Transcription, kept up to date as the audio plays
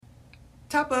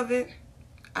top of it,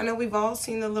 I know we've all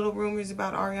seen the little rumors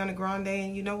about Ariana Grande,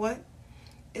 and you know what?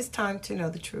 It's time to know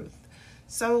the truth.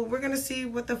 So we're going to see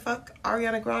what the fuck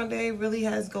Ariana Grande really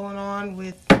has going on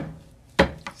with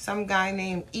some guy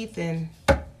named Ethan,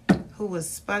 who was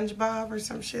SpongeBob or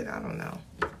some shit. I don't know.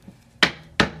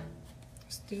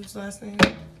 What's the dude's last name?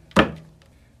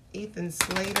 Ethan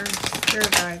Slater.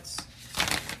 Spirit guides.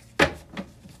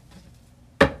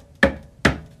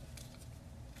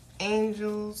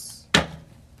 Angels.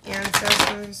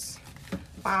 Ancestors.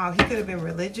 Wow, he could have been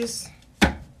religious.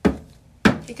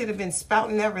 He could have been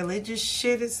spouting that religious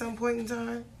shit at some point in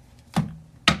time.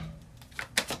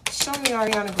 Show me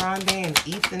Ariana Grande and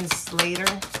Ethan Slater.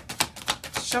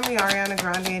 Show me Ariana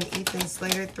Grande and Ethan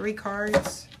Slater. 3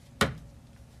 cards.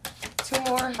 2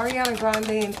 more. Ariana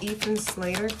Grande and Ethan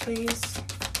Slater, please.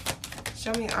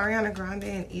 Show me Ariana Grande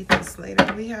and Ethan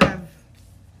Slater. We have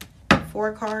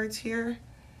 4 cards here.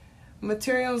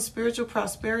 Material and spiritual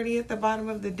prosperity at the bottom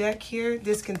of the deck here.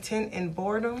 Discontent and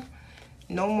boredom.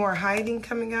 No more hiding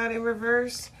coming out in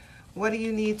reverse. What do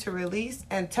you need to release?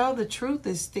 And tell the truth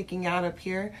is sticking out up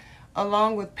here,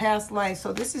 along with past life.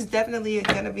 So this is definitely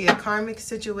going to be a karmic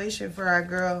situation for our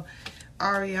girl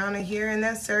Ariana here, and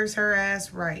that serves her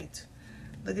ass right.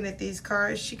 Looking at these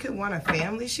cards, she could want a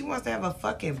family. She wants to have a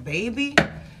fucking baby.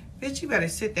 Bitch, you better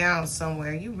sit down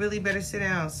somewhere. You really better sit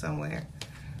down somewhere.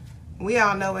 We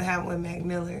all know what happened with Mac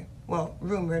Miller. Well,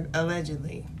 rumored,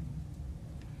 allegedly.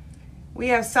 We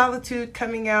have solitude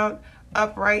coming out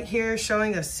up right here,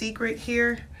 showing a secret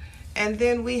here. And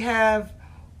then we have,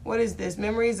 what is this?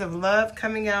 Memories of love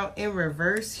coming out in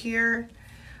reverse here.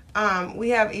 We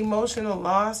have emotional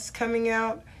loss coming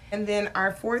out. And then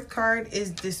our 4th card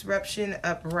is disruption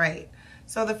upright.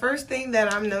 So the first thing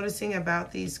that I'm noticing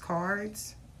about these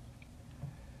cards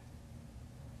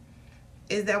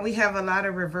is that we have a lot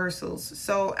of reversals.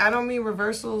 So I don't mean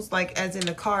reversals like as in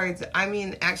the cards. I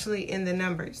mean actually in the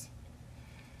numbers.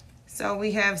 So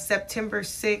we have September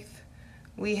 6th.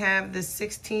 We have the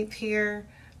 16th here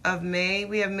of May.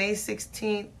 We have May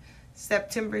 16th,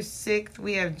 September 6th.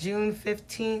 We have June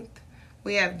 15th.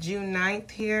 We have June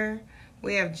 9th here.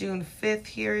 We have June 5th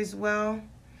here as well.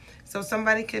 So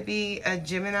somebody could be a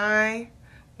Gemini,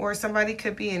 or somebody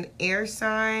could be an air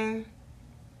sign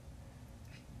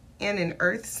and an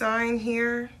earth sign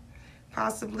here,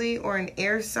 possibly, or an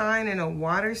air sign and a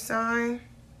water sign.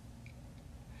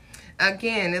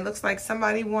 Again, it looks like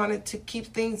somebody wanted to keep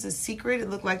things a secret. It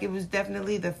looked like it was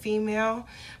definitely the female,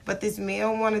 but this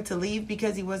male wanted to leave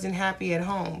because he wasn't happy at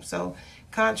home. So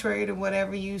contrary to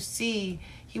whatever you see,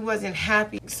 he wasn't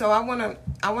happy. So I want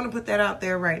to put that out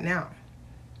there right now.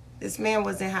 This man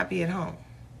wasn't happy at home.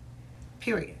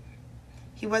 Period.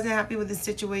 He wasn't happy with the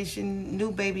situation,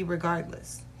 new baby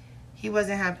regardless. He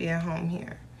wasn't happy at home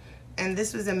here. And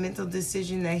this was a mental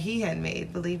decision that he had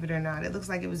made, believe it or not. It looks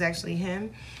like it was actually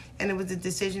him. And it was a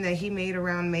decision that he made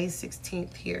around May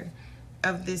 16th here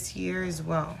of this year as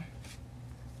well.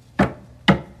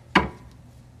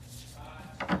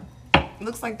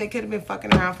 Looks like they could have been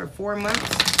fucking around for 4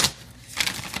 months.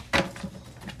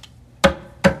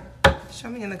 Show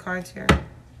me in the cards here.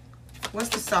 What's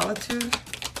the solitude?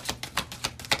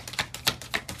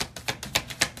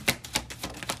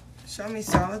 Show me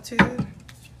solitude.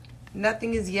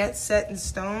 Nothing is yet set in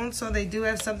stone, so they do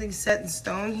have something set in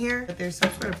stone here. But there's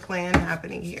some sort of plan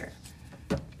happening here.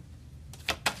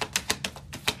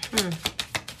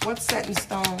 What's set in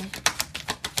stone?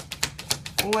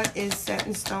 What is set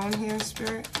in stone here,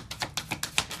 Spirit?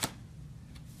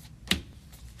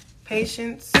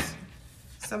 Patience.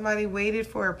 Somebody waited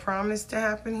for a promise to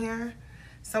happen here.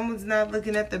 Someone's not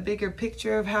looking at the bigger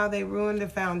picture of how they ruined the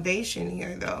foundation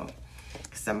here, though.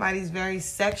 Somebody's very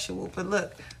sexual. But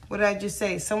look, what did I just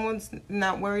say? Someone's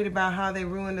not worried about how they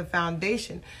ruined the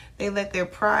foundation. They let their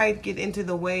pride get into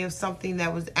the way of something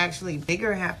that was actually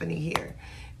bigger happening here.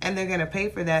 And they're going to pay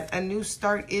for that. A new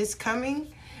start is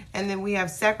coming. And then we have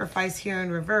sacrifice here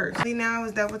in reverse. Now,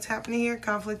 is that what's happening here?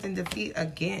 Conflict and defeat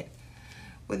again.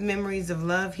 With memories of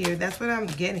love here. That's what I'm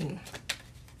getting.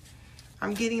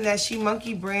 I'm getting that she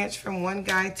monkey branch from one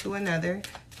guy to another.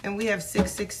 And we have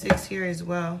 666 here as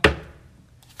well.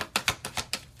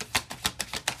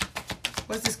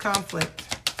 What's this conflict?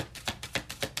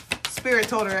 Spirit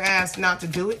told her ass not to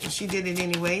do it, and she did it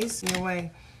anyways. In a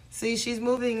way. See, she's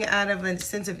moving out of a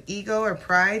sense of ego or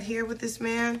pride here with this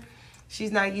man.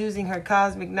 She's not using her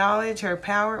cosmic knowledge, her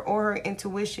power, or her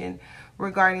intuition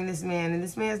regarding this man. And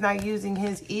this man's not using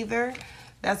his either.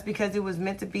 That's because it was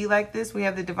meant to be like this. We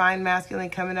have the divine masculine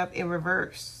coming up in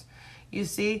reverse. You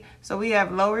see? So we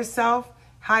have lower self,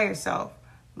 higher self.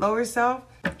 Lower self,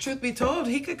 truth be told,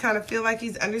 he could kind of feel like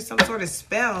he's under some sort of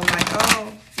spell. Like,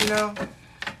 oh, you know,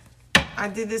 I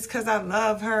did this because I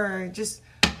love her. Just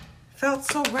felt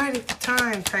so right at the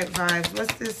time type vibes.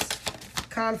 What's this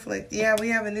conflict? Yeah, we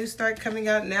have a new start coming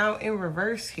out now in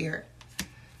reverse here.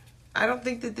 I don't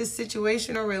think that this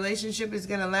situation or relationship is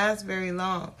going to last very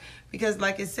long. Because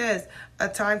like it says, a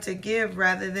time to give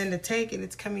rather than to take. And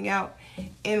it's coming out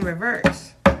in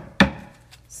reverse.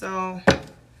 So,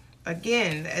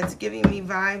 again, it's giving me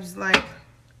vibes like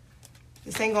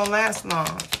this ain't going to last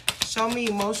long. Show me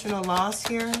emotional loss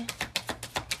here.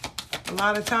 A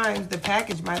lot of times the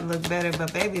package might look better,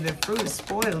 but baby, the fruit is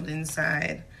spoiled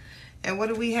inside. And what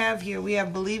do we have here? We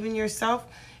have believe in yourself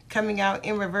coming out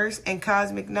in reverse and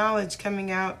cosmic knowledge coming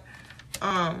out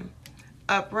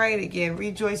upright again.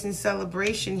 Rejoice in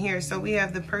celebration here. So we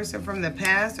have the person from the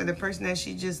past or the person that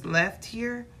she just left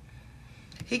here.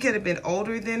 He could have been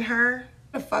older than her.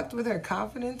 Fucked with her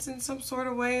confidence in some sort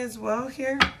of way as well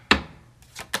here.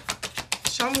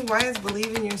 Show me why is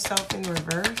believe in yourself in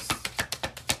reverse.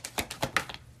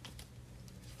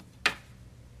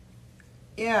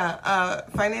 Yeah,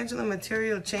 financial and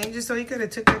material changes. So he could have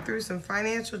took her through some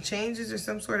financial changes or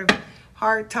some sort of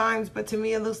hard times. But to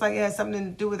me, it looks like it has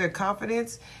something to do with her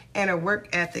confidence and her work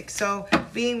ethic. So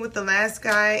being with the last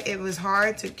guy, it was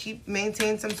hard to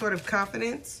maintain some sort of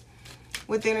confidence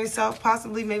within herself.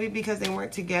 Possibly maybe because they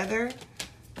weren't together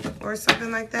or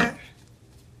something like that.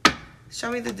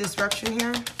 Show me the disruption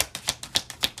here.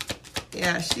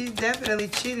 Yeah, she definitely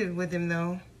cheated with him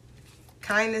though.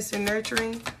 Kindness and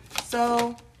nurturing.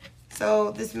 So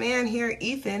this man here,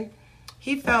 Ethan,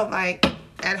 he felt like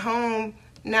at home,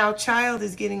 now child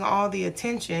is getting all the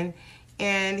attention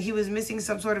and he was missing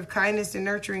some sort of kindness and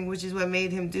nurturing, which is what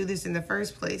made him do this in the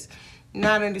first place.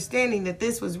 Not understanding that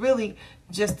this was really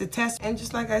just a test. And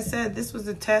just like I said, this was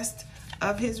a test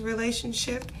of his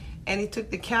relationship and he took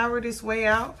the cowardice way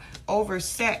out over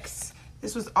sex.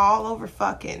 This was all over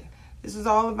fucking. This was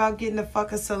all about getting to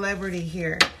fuck a celebrity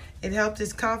here. It helped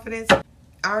his confidence.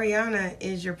 Ariana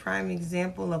is your prime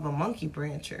example of a monkey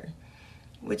brancher,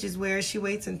 which is where she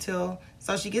waits until,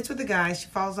 so she gets with the guy, she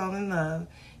falls all in love,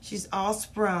 she's all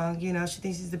sprung, you know, she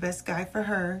thinks he's the best guy for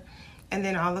her, and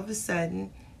then all of a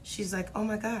sudden, she's like, oh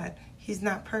my God, he's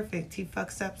not perfect, he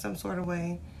fucks up some sort of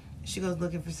way, she goes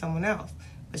looking for someone else,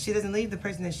 but she doesn't leave the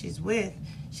person that she's with,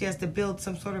 she has to build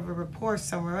some sort of a rapport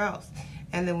somewhere else,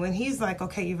 and then when he's like,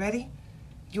 okay, you ready?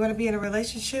 You want to be in a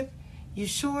relationship? You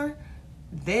sure?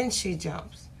 Then she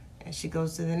jumps and she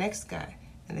goes to the next guy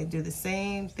and they do the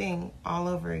same thing all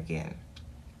over again.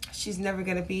 She's never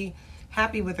going to be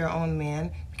happy with her own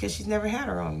man because she's never had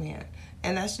her own man.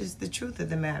 And that's just the truth of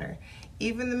the matter.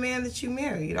 Even the man that you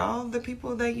married, all the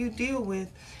people that you deal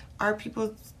with are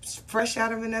people fresh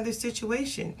out of another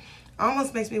situation.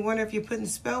 Almost makes me wonder if you're putting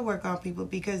spell work on people,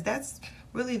 because that's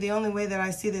really the only way that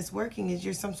I see this working is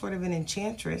you're some sort of an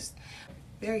enchantress.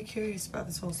 Very curious about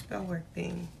this whole spell work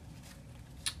thing.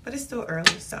 But it's still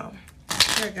early, so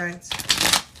here, guys.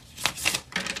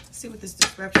 Let's see what this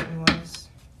disruption was.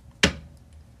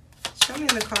 Show me in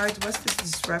the cards, what's this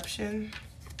disruption?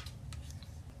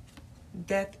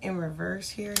 Death in reverse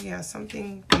here. Yeah,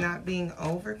 something not being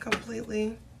over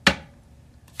completely.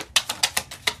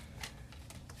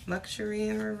 Luxury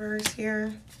in reverse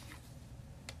here.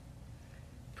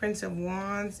 Prince of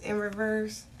Wands in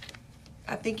reverse.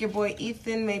 I think your boy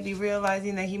Ethan may be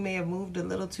realizing that he may have moved a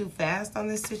little too fast on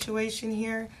this situation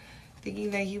here,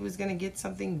 thinking that he was going to get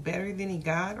something better than he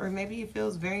got, or maybe he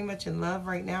feels very much in love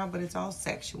right now, but it's all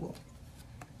sexual.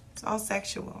 It's all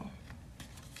sexual.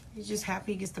 He's just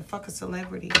happy he gets to fuck a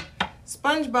celebrity.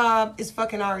 SpongeBob is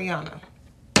fucking Ariana.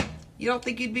 You don't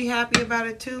think you'd be happy about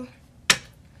it too?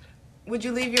 Would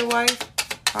you leave your wife?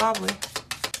 Probably.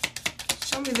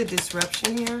 Show me the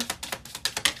disruption here.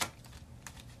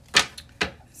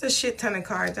 A shit ton of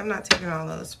cards. I'm not taking all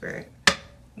those, Spirit.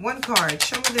 One card.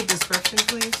 Show me the disruption,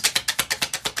 please.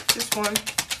 Just one.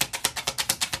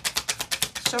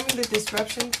 Show me the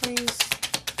disruption, please.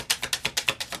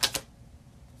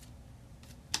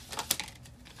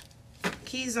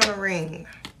 Keys on a ring.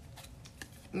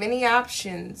 Many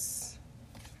options.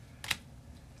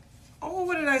 Oh,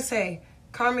 what did I say?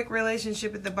 Karmic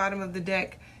relationship at the bottom of the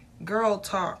deck. Girl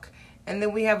talk. And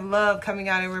then we have love coming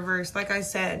out in reverse. Like I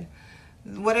said,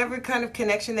 whatever kind of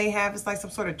connection they have, it's like some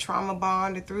sort of trauma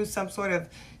bond or through some sort of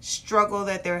struggle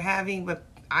that they're having. But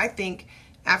I think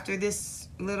after this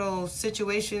little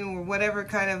situation or whatever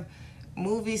kind of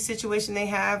movie situation they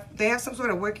have some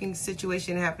sort of working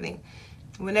situation happening.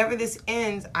 Whenever this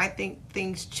ends, I think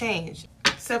things change.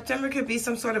 September could be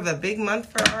some sort of a big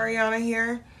month for Ariana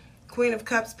here. Queen of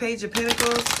Cups, Page of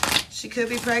Pentacles. She could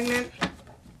be pregnant.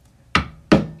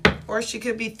 Or she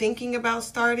could be thinking about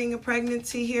starting a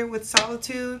pregnancy here with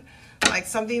solitude, like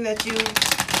something that you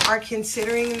are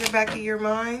considering in the back of your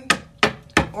mind,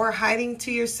 or hiding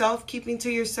to yourself, keeping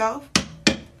to yourself.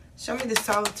 Show me the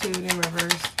solitude in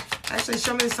reverse. Actually,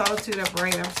 show me the solitude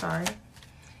upright. I'm sorry.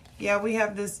 Yeah, we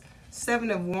have this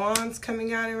 7 of Wands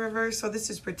coming out in reverse. So this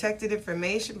is protected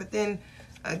information. But then,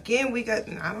 again, we got,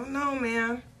 I don't know,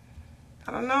 man.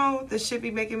 I don't know. This should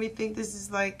be making me think this is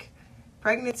like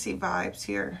pregnancy vibes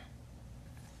here.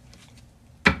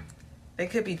 They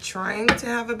could be trying to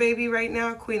have a baby right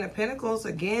now. Queen of Pentacles,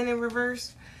 again, in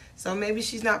reverse. So maybe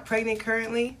she's not pregnant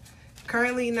currently.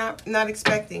 Currently not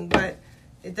expecting, but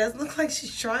it does look like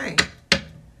she's trying.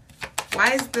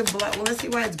 Why is the block? Well, let's see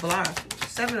why it's blocked.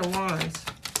 7 of Wands.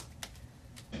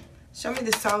 Show me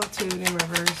the solitude in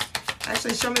reverse.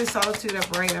 Actually, show me the solitude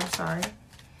upright. I'm sorry.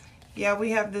 Yeah, we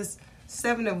have this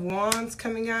 7 of Wands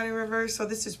coming out in reverse. So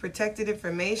this is protected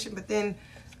information. But then,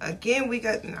 again, we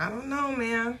got, I don't know,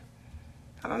 man.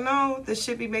 I don't know. This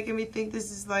should be making me think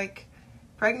this is like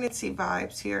pregnancy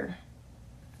vibes here.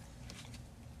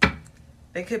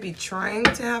 They could be trying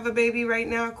to have a baby right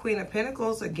now. Queen of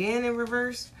Pentacles, again, in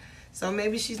reverse. So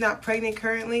maybe she's not pregnant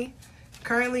currently.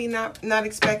 Currently not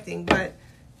expecting, but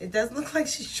it does look like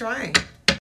she's trying.